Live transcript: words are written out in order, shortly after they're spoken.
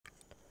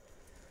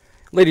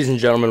Ladies and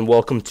gentlemen,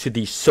 welcome to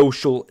the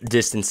social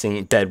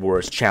distancing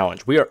Bedwars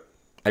challenge.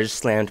 I just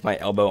slammed my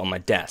elbow on my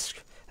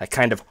desk. That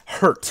kind of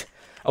hurt.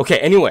 Okay,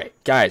 anyway,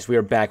 guys, we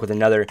are back with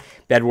another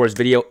Bedwars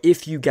video.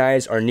 If you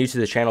guys are new to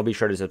the channel, be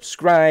sure to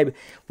subscribe.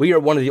 We are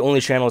one of the only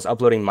channels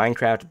uploading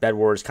Minecraft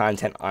Bedwars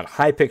content on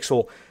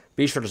Hypixel.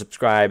 Be sure to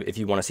subscribe if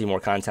you want to see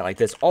more content like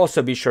this.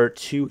 Also, be sure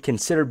to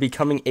consider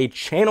becoming a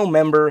channel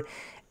member.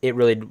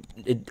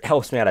 It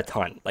helps me out a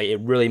ton. Like, it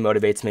really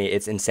motivates me.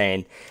 It's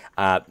insane.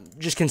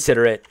 Just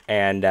consider it.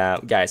 And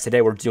guys,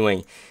 today we're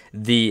doing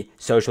the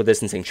social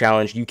distancing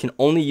challenge. You can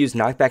only use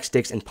knockback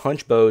sticks and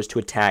punch bows to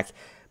attack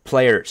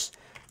players.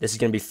 This is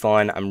going to be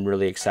fun. I'm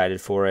really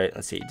excited for it.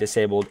 Let's see.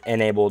 Disabled,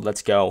 enabled.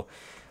 Let's go.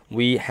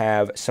 We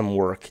have some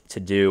work to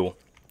do.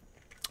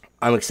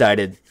 I'm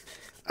excited.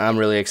 I'm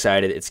really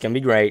excited. It's going to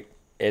be great.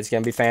 It's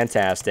going to be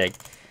fantastic.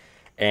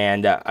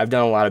 And I've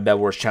done a lot of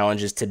Bedwars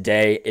challenges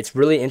today. It's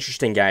really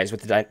interesting, guys.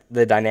 With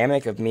the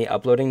dynamic of me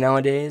uploading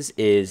nowadays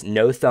is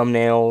no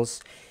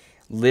thumbnails,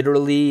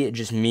 literally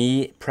just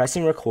me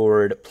pressing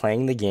record,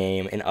 playing the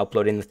game, and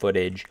uploading the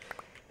footage.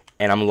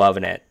 And I'm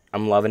loving it.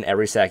 I'm loving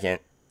every second.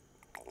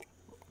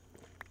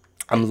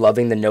 I'm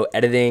loving the no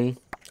editing.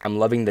 I'm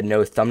loving the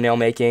no thumbnail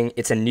making.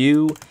 It's a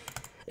new...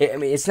 I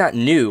mean, it's not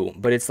new,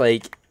 but it's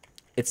like...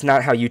 It's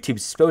not how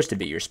YouTube's supposed to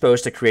be. You're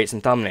supposed to create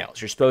some thumbnails.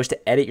 You're supposed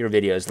to edit your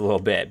videos a little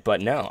bit. But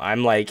no,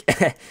 I'm like,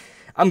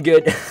 I'm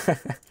good.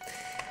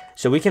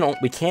 So we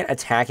can't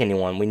attack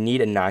anyone. We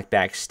need a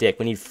knockback stick.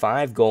 We need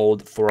 5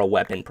 gold for a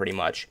weapon, pretty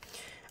much.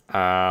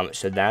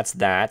 So that's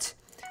that.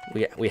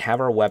 We have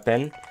our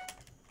weapon.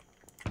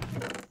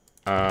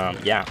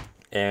 Yeah.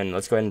 And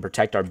let's go ahead and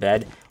protect our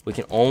bed. We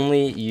can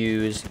only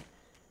use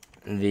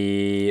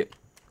the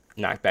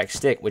knockback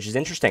stick, which is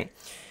interesting.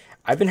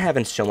 I've been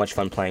having so much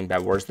fun playing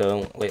Bedwars,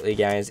 though, lately,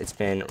 guys. It's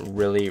been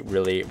really,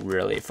 really,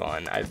 really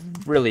fun. I've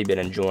really been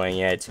enjoying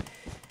it.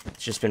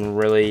 It's just been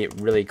really,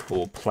 really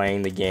cool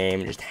playing the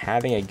game, just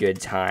having a good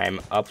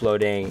time,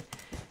 uploading,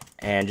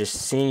 and just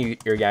seeing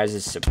your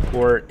guys'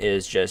 support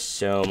is just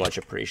so much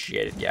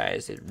appreciated,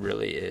 guys. It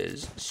really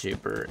is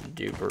super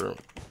duper.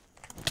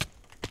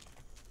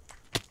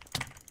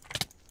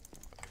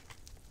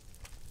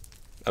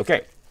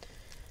 Okay.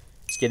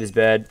 Let's get his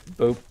bed.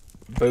 Boop.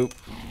 Boop.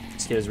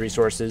 Let's get his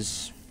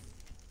resources.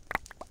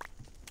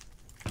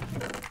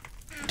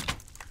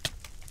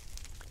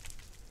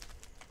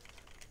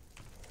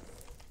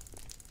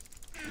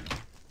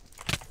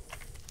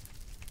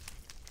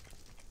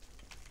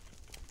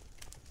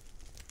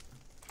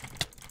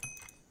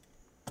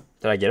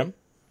 Did I get him?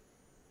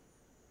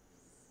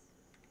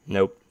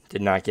 Nope,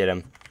 did not get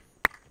him.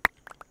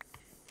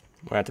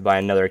 We're gonna have to buy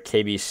another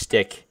KB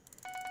stick.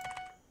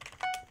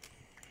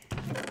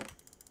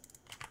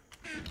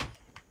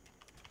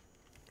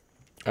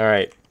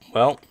 Alright,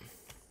 well,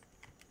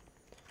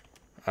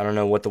 I don't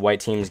know what the white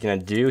team is going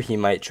to do. He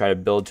might try to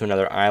build to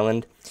another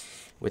island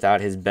without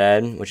his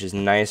bed, which is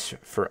nice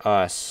for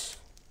us.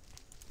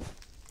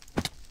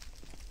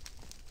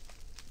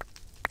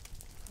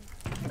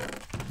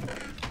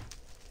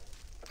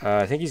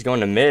 I think he's going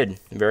to mid.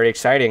 Very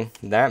exciting.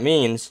 That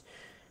means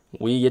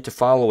we get to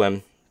follow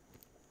him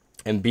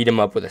and beat him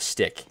up with a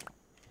stick.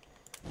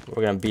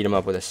 We're going to beat him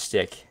up with a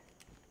stick.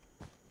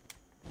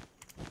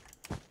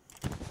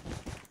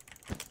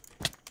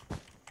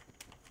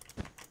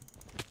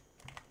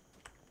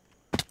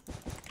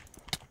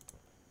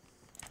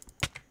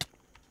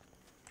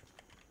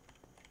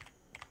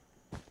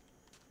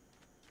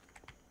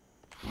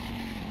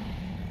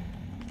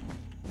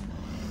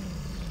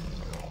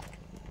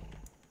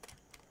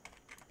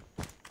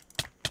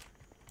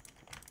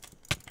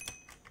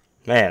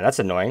 Man, that's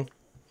annoying.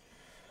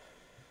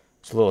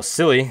 It's a little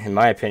silly, in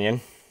my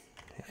opinion.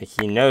 Like,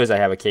 he knows I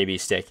have a KB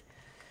stick.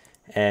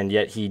 And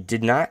yet he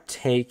did not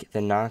take the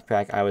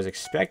knockback I was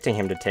expecting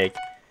him to take.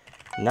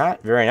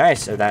 Not very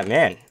nice of that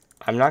man.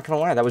 I'm not going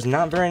to lie. That was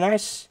not very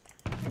nice.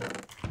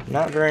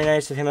 Not very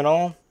nice of him at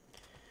all.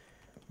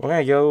 We're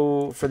going to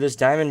go for this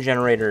diamond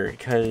generator,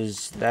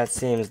 because that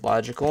seems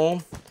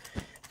logical.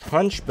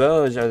 Punch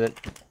bows are the...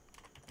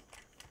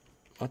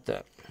 What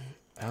the...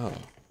 Oh.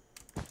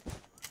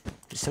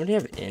 Does somebody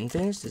have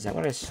invis? Is that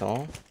what I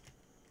saw?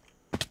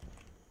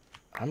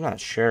 I'm not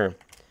sure.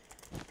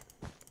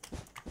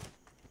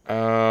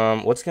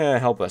 What's going to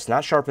help us?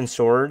 Not sharpened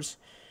swords.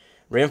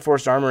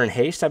 Reinforced armor and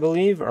haste, I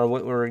believe, are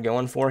what we're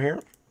going for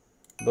here.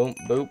 Boom,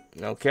 boop.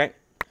 Okay.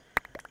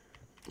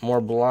 More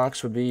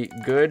blocks would be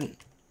good.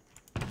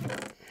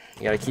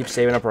 We got to keep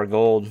saving up our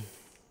gold.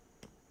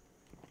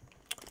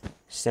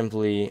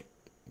 Simply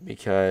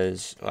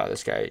because... Wow,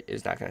 this guy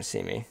is not going to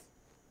see me.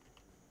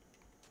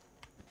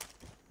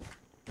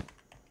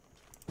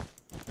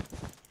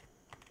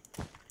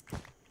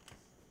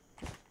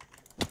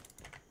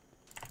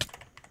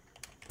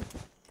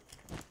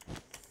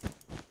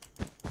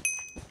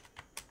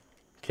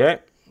 Okay,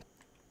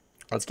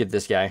 let's get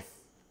this guy.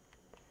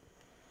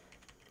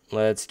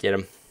 Let's get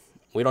him.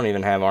 We don't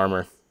even have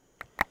armor.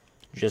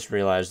 Just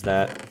realized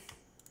that.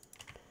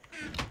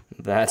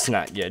 That's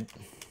not good.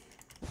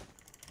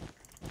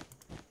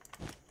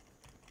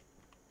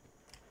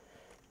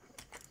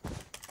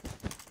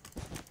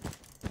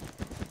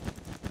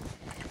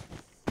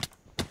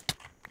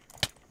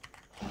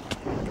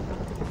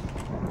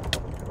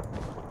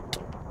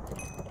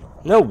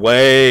 No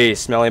way,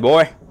 smelly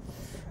boy.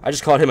 I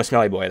just called him a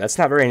smelly boy. That's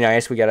not very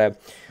nice. We gotta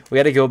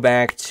go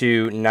back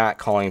to not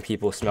calling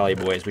people smelly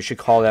boys. We should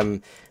call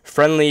them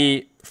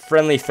friendly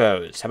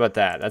foes. How about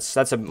that?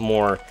 That's a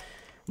more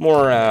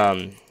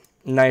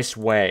nice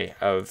way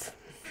of.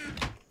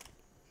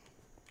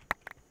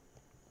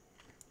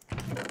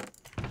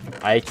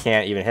 I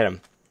can't even hit him.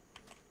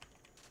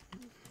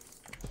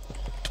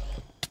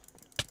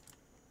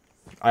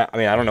 I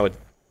mean, I don't know what.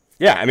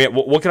 Yeah, I mean,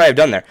 what could I have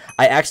done there?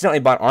 I accidentally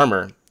bought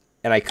armor,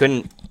 and I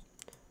couldn't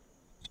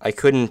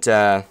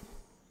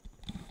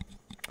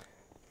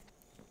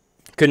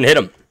hit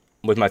him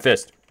with my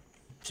fist.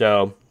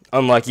 So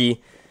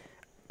unlucky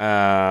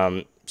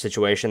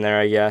situation there,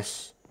 I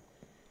guess.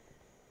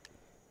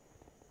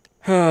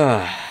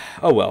 Oh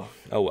well.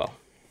 Oh well.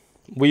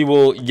 We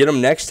will get him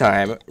next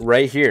time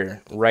right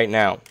here, right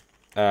now.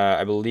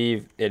 I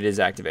believe it is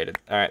activated.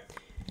 All right.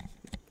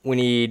 We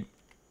need.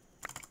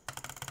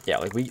 Yeah,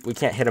 like we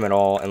can't hit him at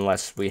all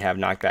unless we have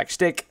knockback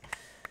stick.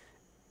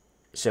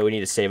 So we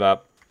need to save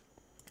up.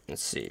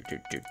 Let's see.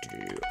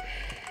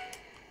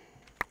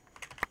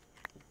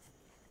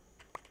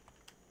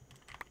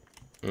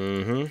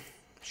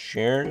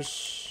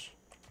 Shares.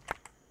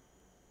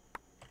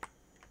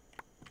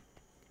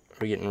 Are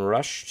we getting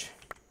rushed?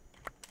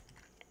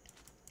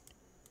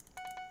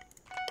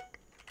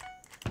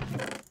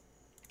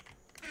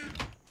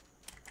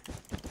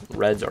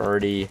 Red's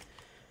already,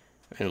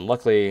 and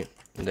luckily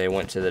they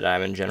went to the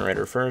diamond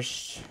generator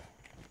first.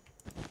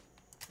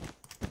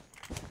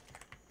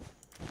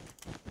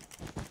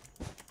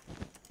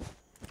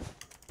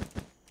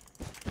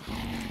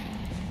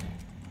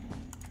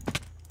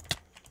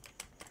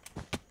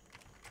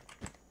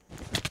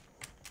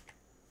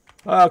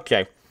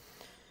 Okay.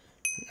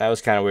 That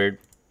was kind of weird.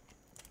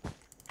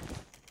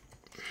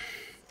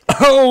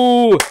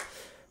 Oh!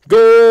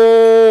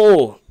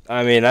 Goal!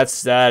 I mean,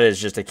 that is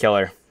just a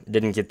killer.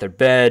 Didn't get their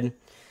bed.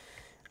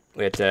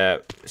 We had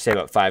to save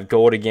up 5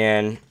 gold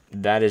again.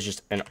 That is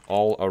just an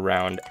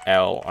all-around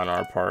L on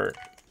our part.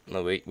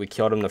 We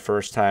killed him the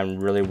first time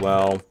really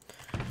well.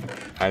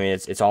 I mean,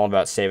 it's all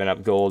about saving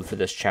up gold for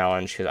this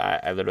challenge because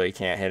I literally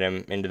can't hit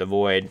him into the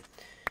void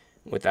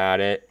without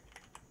it.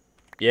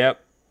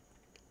 Yep.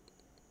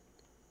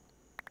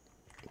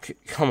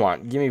 Come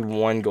on, give me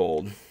 1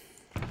 gold.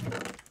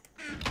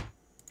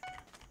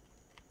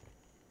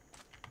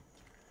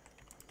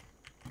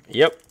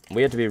 Yep,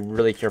 we have to be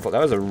really careful.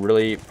 That was a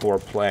really poor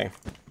play.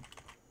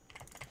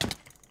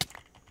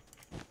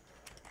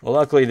 Well,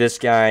 luckily this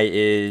guy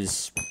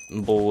is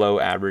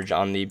below average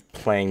on the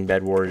playing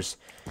Bedwars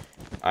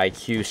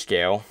IQ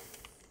scale.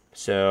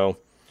 So,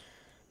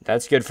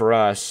 that's good for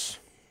us.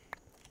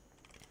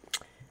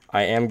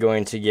 I am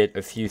going to get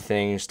a few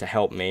things to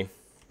help me.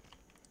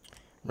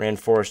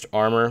 Reinforced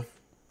armor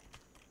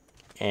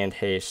and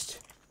haste.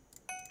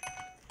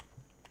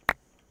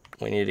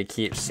 We need to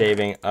keep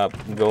saving up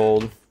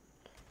gold.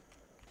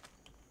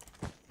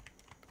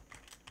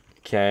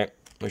 Okay,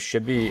 we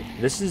should be.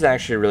 This is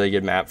actually a really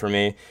good map for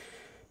me.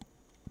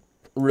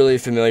 Really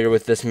familiar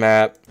with this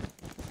map.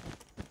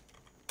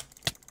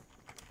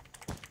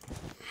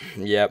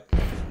 Yep,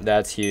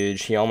 that's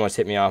huge. He almost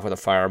hit me off with a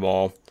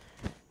fireball.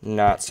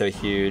 Not so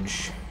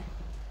huge.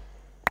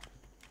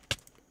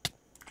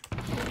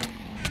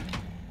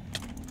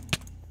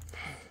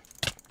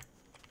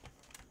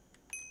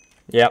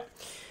 Yep.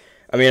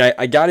 I mean,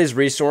 I got his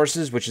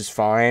resources, which is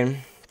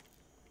fine.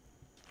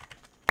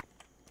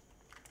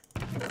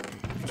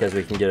 Because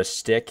we can get a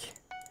stick.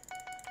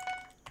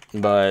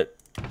 But,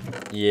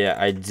 yeah,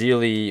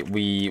 ideally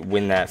we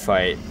win that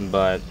fight.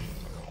 But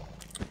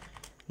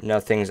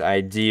nothing's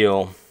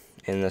ideal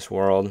in this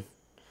world.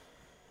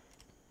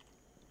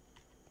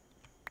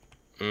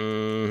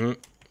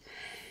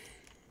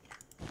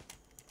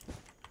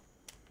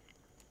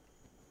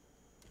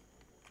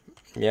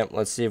 Yep,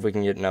 let's see if we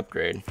can get an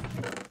upgrade.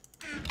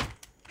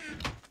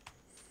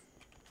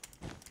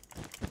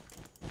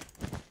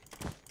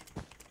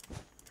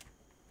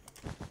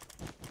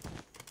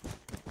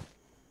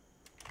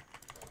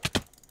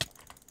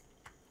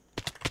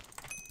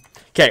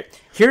 Okay,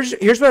 here's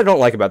what I don't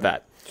like about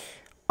that.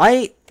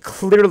 I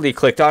clearly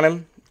clicked on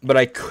him, but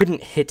I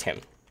couldn't hit him.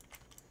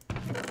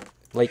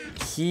 Like,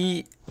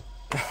 he...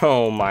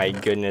 Oh my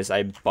goodness,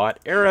 I bought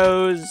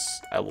arrows.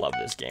 I love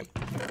this game.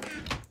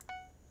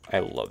 I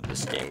love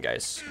this game,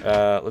 guys.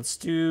 Let's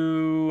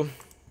do...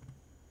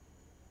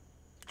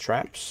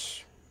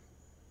 traps.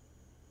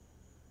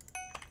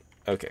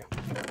 Okay.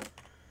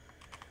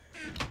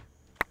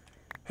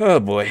 Oh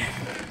boy.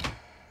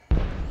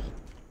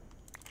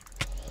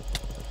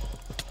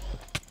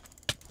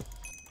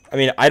 I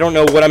mean, I don't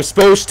know what I'm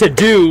supposed to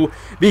do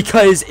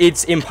because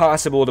it's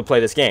impossible to play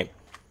this game.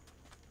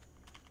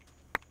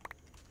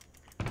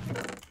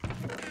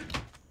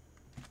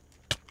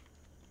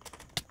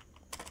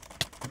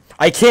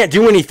 I can't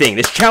do anything.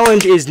 This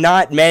challenge is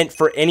not meant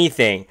for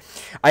anything.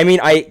 I mean,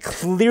 I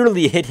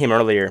clearly hit him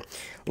earlier.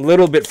 A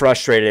little bit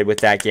frustrated with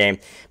that game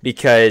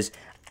because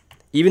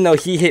even though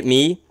he hit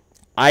me,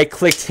 I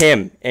clicked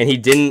him and he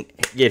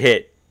didn't get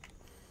hit.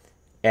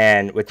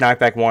 And with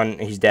knockback 1,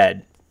 he's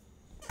dead.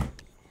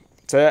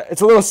 So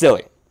it's a little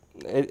silly.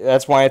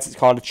 That's why it's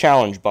called a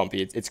challenge,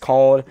 Bumpy. It's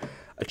called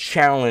a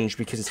challenge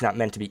because it's not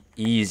meant to be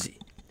easy.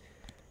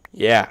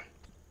 Yeah.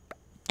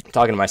 I'm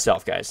talking to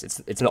myself, guys. It's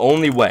the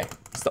only way.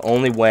 It's the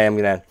only way I'm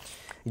going to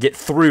get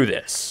through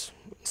this.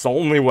 It's the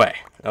only way.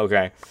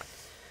 Okay.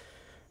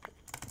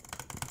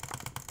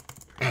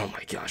 Oh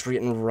my gosh, we're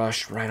getting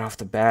rushed right off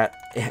the bat.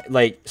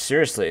 Like,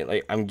 seriously,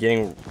 like, I'm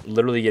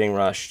literally getting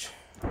rushed.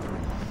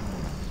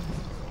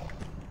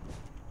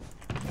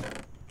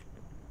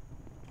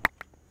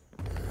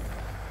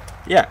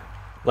 Yeah,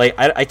 like,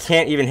 I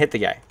can't even hit the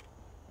guy.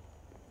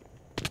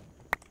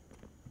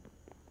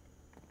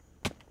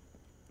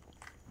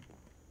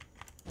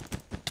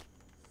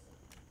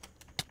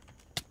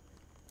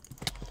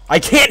 I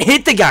can't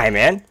hit the guy,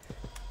 man.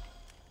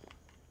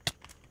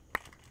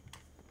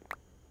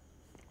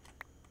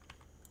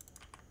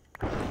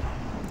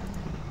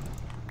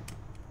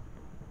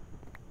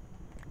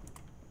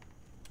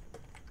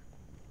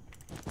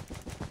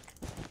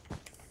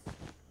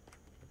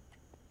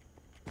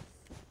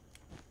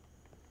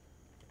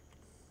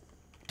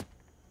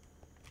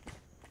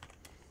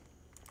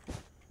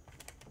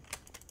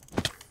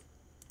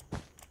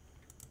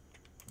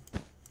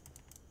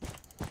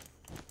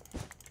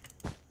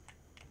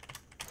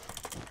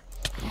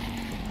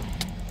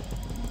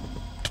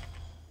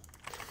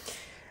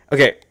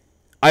 Okay,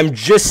 I'm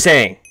just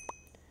saying,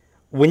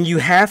 when you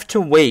have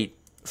to wait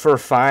for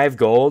 5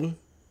 gold,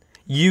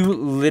 you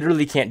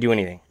literally can't do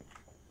anything.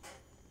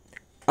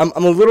 I'm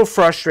a little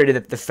frustrated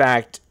at the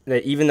fact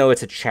that even though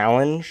it's a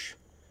challenge,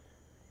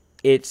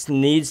 it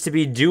needs to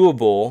be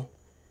doable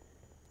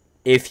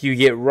if you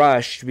get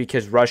rushed,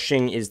 because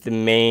rushing is the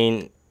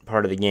main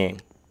part of the game.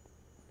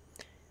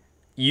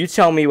 You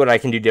tell me what I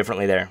can do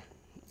differently there.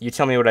 You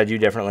tell me what I do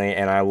differently,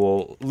 and I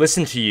will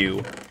listen to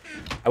you.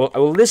 I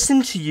will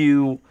listen to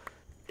you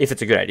if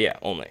it's a good idea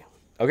only.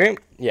 Okay?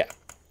 Yeah.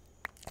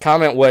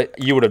 Comment what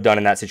you would have done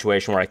in that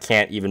situation where I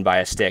can't even buy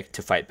a stick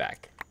to fight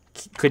back.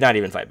 Could not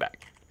even fight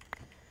back.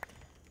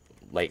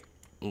 Like,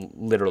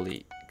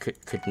 literally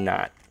could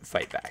not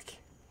fight back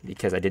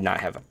because I did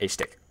not have a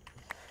stick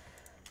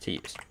to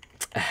use.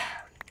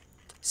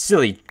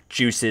 Silly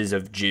juices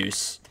of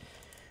juice.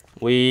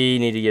 We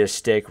need to get a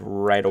stick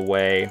right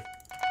away.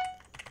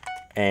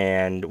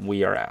 And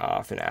we are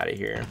off and out of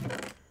here.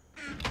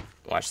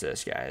 Watch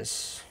this,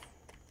 guys.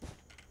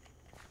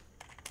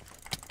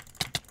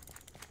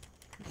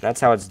 That's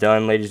how it's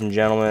done, ladies and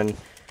gentlemen.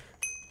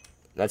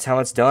 That's how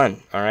it's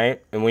done, all right?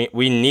 And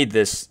we need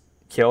this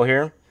kill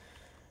here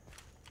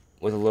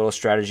with a little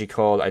strategy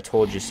called I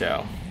Told You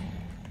So.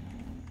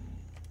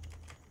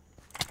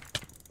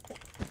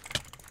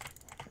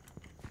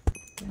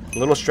 A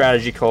little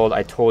strategy called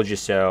I Told You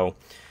So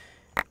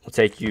will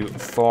take you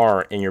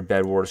far in your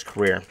Bedwars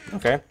career,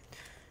 okay?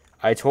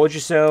 I Told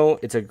You So,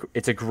 it's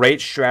a great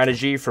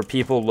strategy for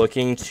people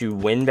looking to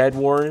win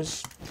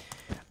Bedwars.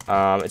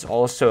 It's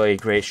also a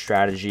great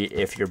strategy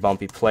if you're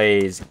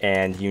BumpyPlays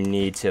and you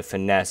need to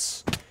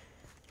finesse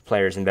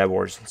players in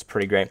Bedwars. It's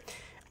pretty great.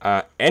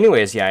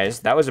 Anyways,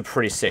 guys, that was a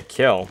pretty sick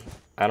kill.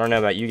 I don't know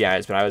about you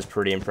guys, but I was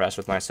pretty impressed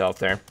with myself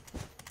there.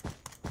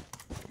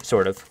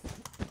 Sort of.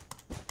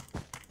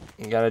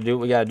 We gotta do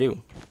what we gotta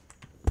do.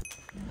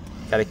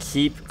 Gotta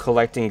keep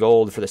collecting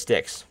gold for the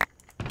sticks.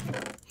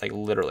 Like,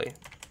 literally.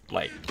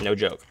 Like, no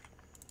joke.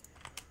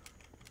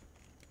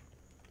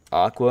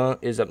 Aqua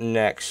is up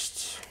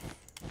next.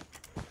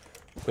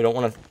 We don't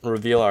want to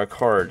reveal our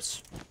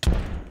cards.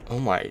 Oh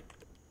my.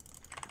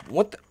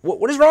 What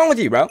is wrong with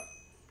you, bro?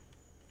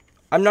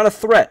 I'm not a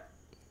threat.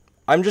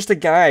 I'm just a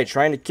guy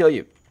trying to kill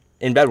you.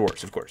 In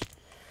Bedwars, of course.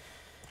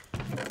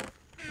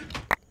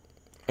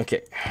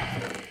 Okay.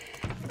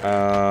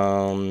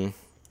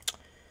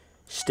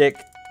 Stick.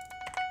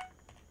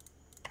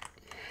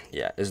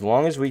 Yeah, as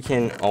long as we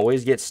can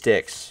always get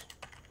sticks,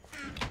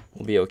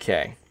 we'll be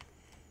okay.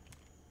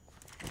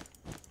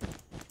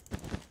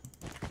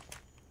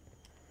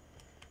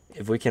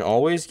 If we can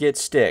always get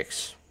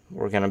sticks,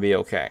 we're going to be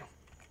okay.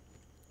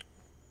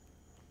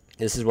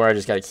 This is where I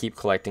just got to keep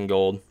collecting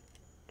gold.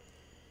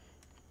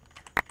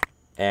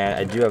 And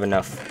I do have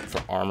enough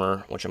for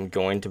armor, which I'm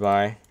going to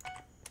buy.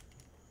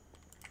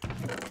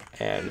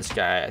 And this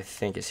guy, I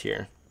think, is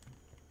here.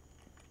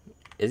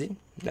 Is he?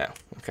 No.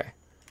 Okay.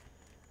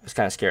 I was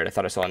kind of scared. I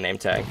thought I saw a name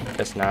tag.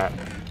 Guess not.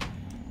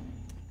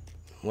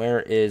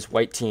 Where is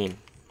white team?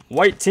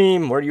 White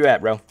team, where are you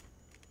at, bro?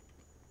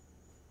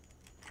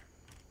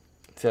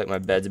 I feel like my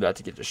bed's about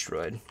to get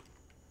destroyed.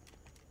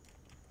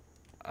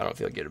 I don't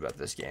feel good about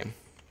this game.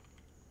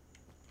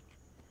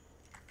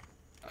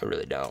 I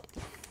really don't.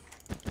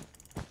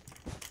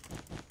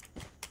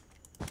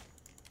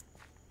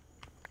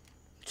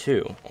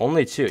 Two.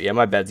 Only two. Yeah,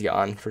 my bed's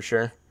gone for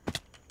sure.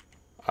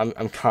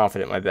 I'm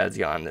confident my bed's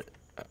gone.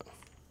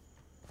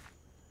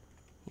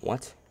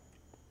 What?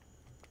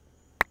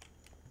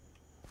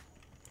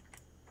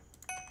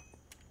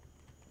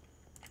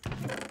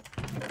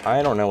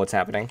 I don't know what's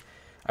happening.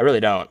 I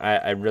really don't.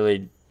 I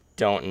really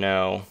don't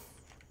know.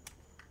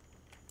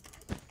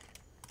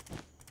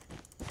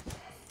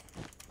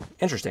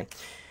 Interesting.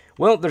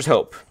 Well, there's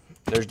hope.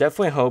 There's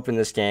definitely hope in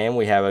this game.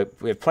 We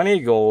have plenty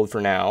of gold for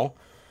now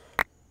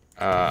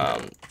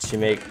to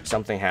make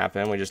something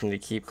happen. We just need to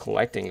keep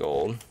collecting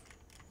gold.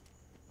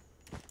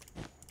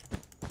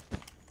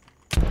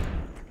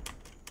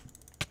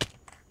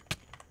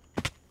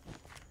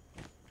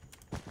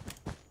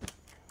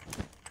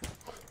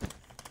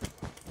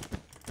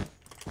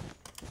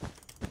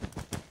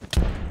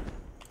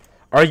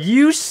 Are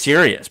you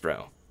serious,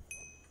 bro?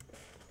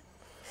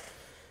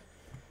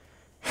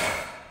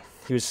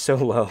 He was so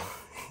low.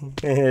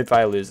 If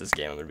I lose this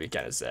game, I'm going to be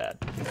kind of sad.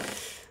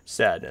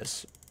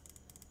 Sadness.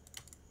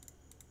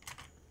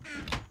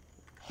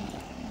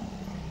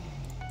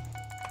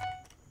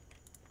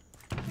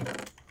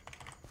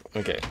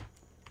 Okay.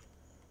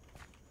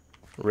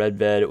 Red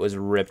bed was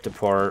ripped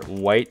apart.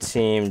 White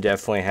team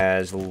definitely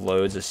has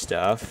loads of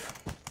stuff.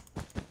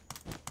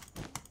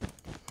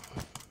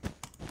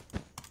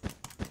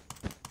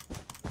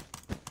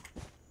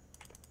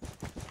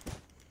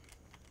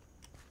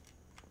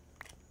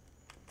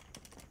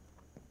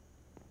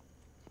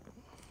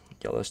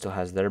 Yellow still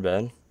has their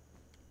bed.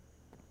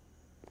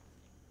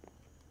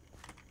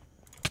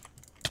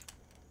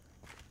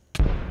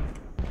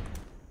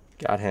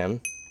 Got him.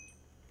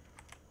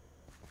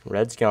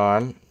 Red's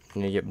gone.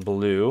 Need to get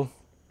blue.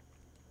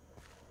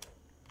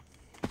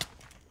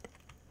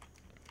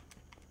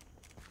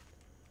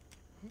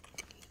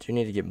 Do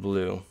need to get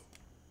blue.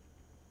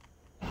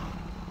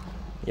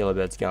 Yellow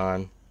bed's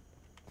gone.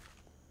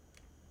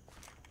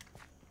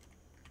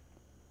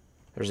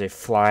 There's a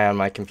fly on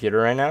my computer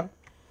right now.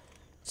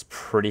 It's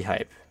pretty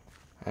hype,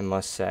 I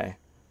must say.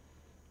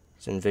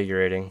 It's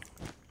invigorating.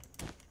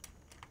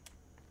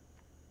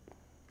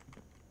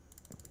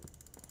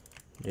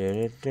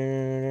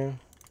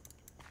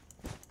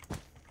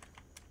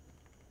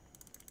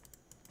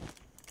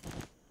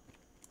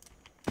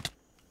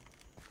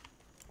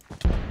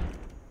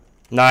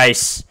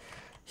 Nice.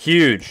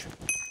 Huge.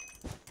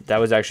 That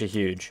was actually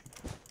huge.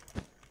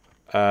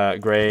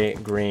 Gray,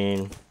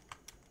 green.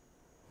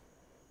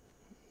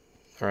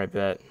 Alright,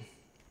 bet.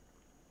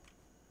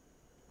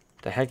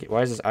 The heck?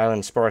 Why is this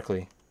island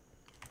sparkly?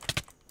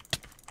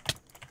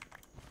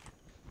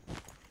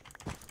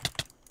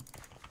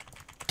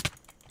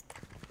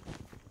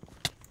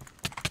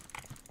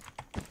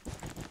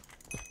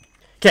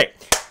 Okay,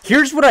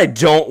 here's what I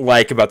don't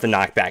like about the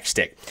knockback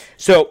stick.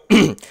 So,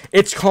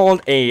 it's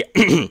called a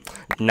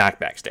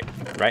knockback stick,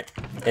 right?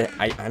 And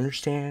I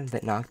understand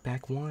that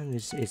knockback 1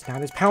 is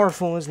not as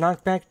powerful as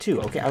knockback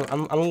 2. Okay,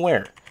 I'm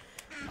aware.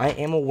 I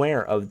am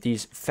aware of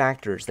these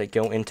factors that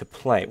go into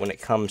play when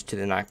it comes to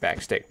the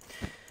knockback stick.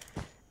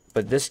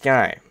 But this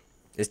guy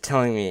is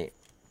telling me...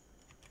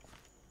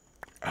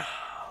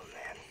 Oh,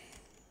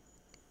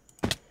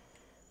 man.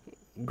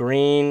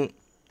 Green,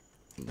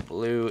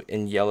 blue,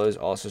 and yellow is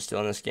also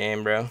still in this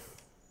game, bro.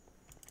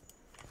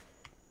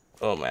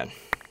 Oh, man.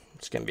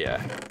 It's going to be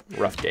a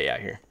rough day out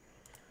here.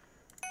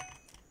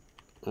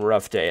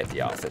 Rough day at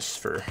the office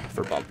for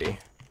Bumpy.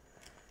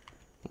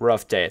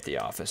 Rough day at the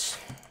office.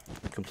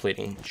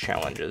 Completing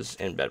challenges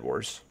in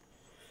Bedwars.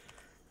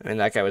 I mean,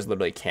 that guy was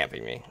literally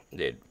camping me,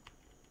 dude.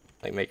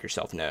 Like, make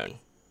yourself known.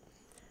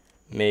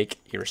 Make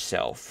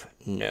yourself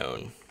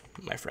known,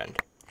 my friend.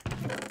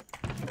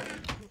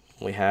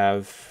 We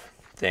have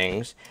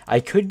things.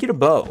 I could get a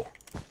bow.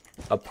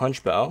 A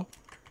punch bow.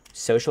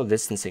 Social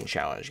distancing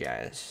challenge,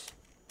 guys.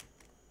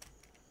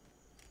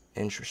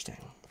 Interesting.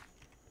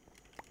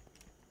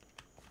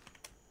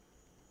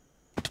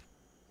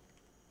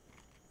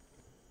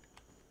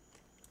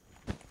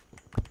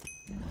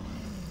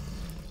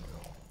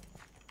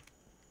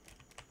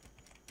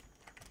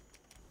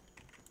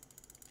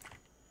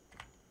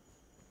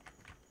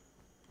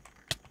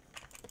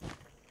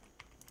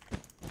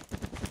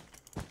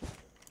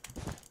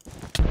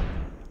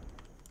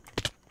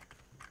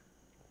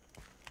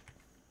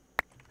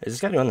 Is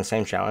this guy doing the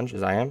same challenge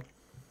as I am?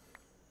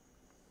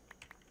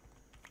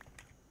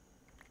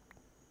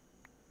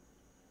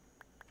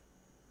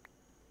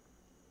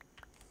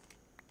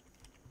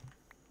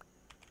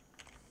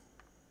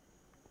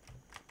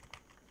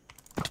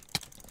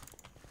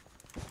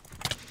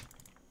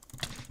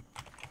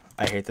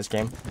 I hate this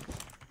game.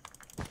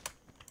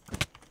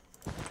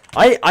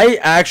 I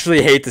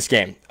actually hate this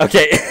game.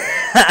 Okay.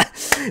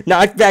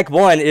 Knockback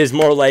 1 is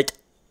more like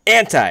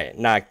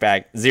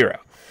anti-knockback 0.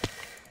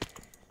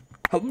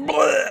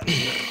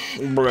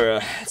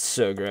 Bruh, it's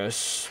so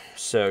gross.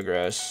 So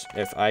gross.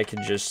 If I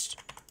could just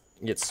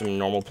get some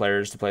normal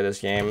players to play this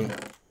game,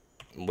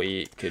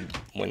 we could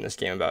win this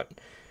game about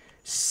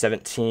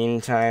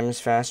 17 times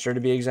faster, to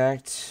be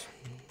exact.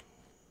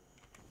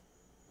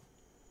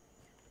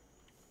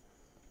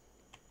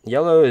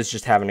 Yellow is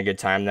just having a good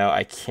time, though.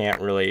 I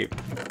can't really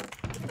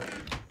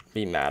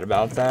be mad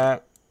about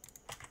that.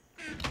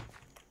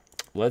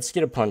 Let's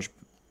get a punch.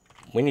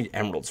 We need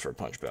emeralds for a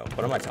punch bow.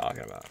 What am I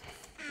talking about?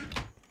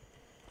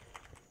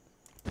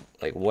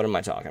 Like, what am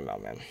I talking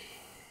about, man?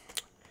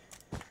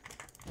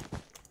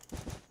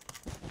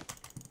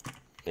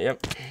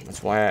 Yep,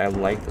 that's why I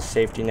like the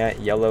safety net.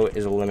 Yellow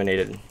is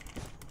eliminated.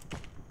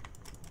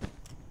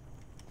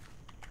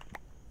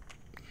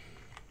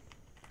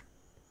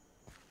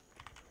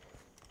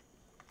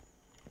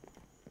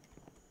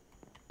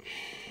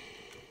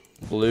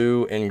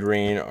 Blue and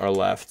green are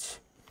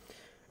left,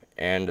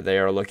 and they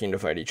are looking to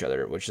fight each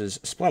other, which is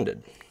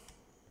splendid.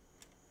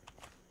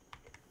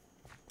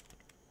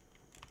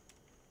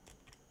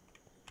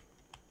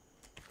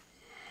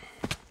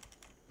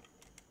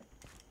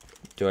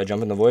 Do I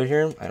jump in the void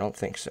here? I don't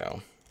think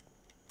so.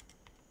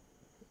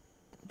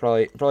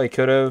 Probably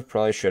could have,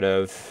 probably should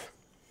have.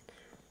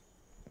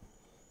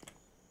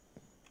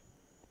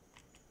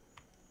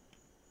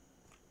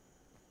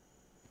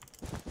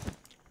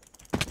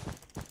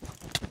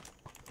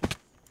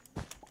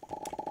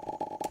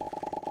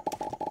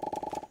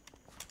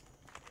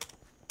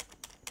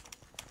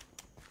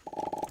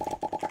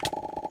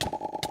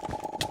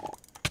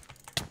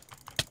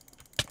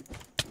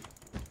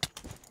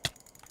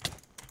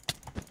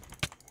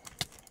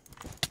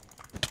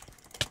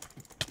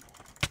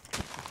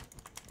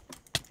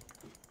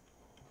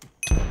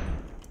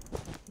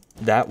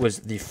 That was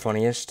the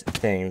funniest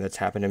thing that's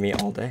happened to me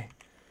all day.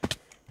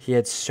 He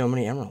had so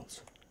many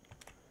emeralds.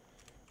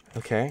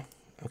 Okay,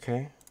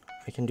 okay.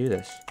 I can do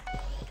this.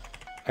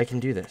 I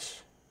can do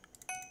this.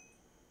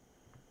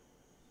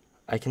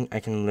 I can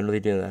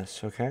literally do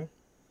this, okay?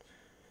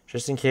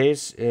 Just in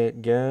case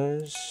it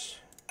goes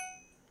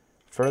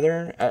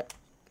further.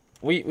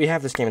 We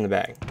have this game in the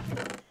bag.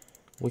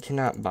 We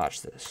cannot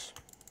botch this.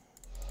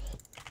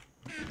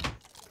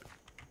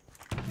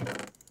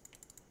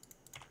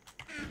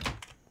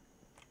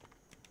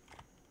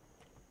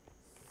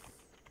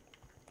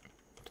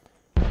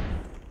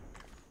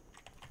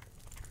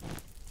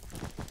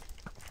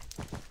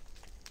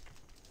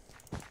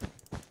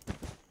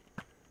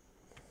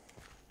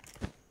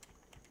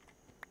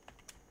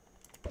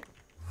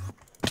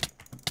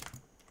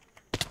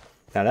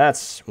 Now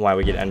that's why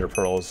we get ender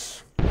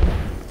pearls.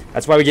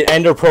 That's why we get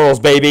ender pearls,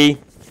 baby.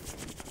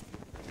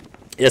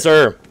 Yes,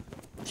 sir.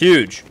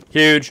 Huge,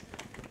 huge,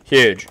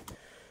 huge.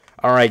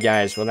 All right,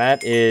 guys. Well,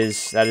 that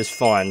is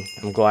fun.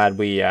 I'm glad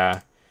we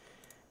got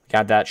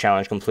that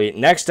challenge complete.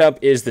 Next up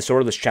is the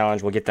Swordless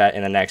challenge. We'll get that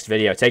in the next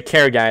video. Take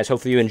care, guys.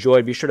 Hopefully you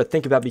enjoyed. Be sure to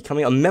think about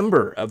becoming a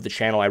member of the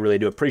channel. I really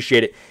do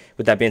appreciate it.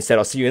 With that being said,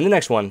 I'll see you in the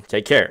next one.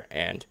 Take care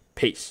and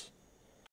peace.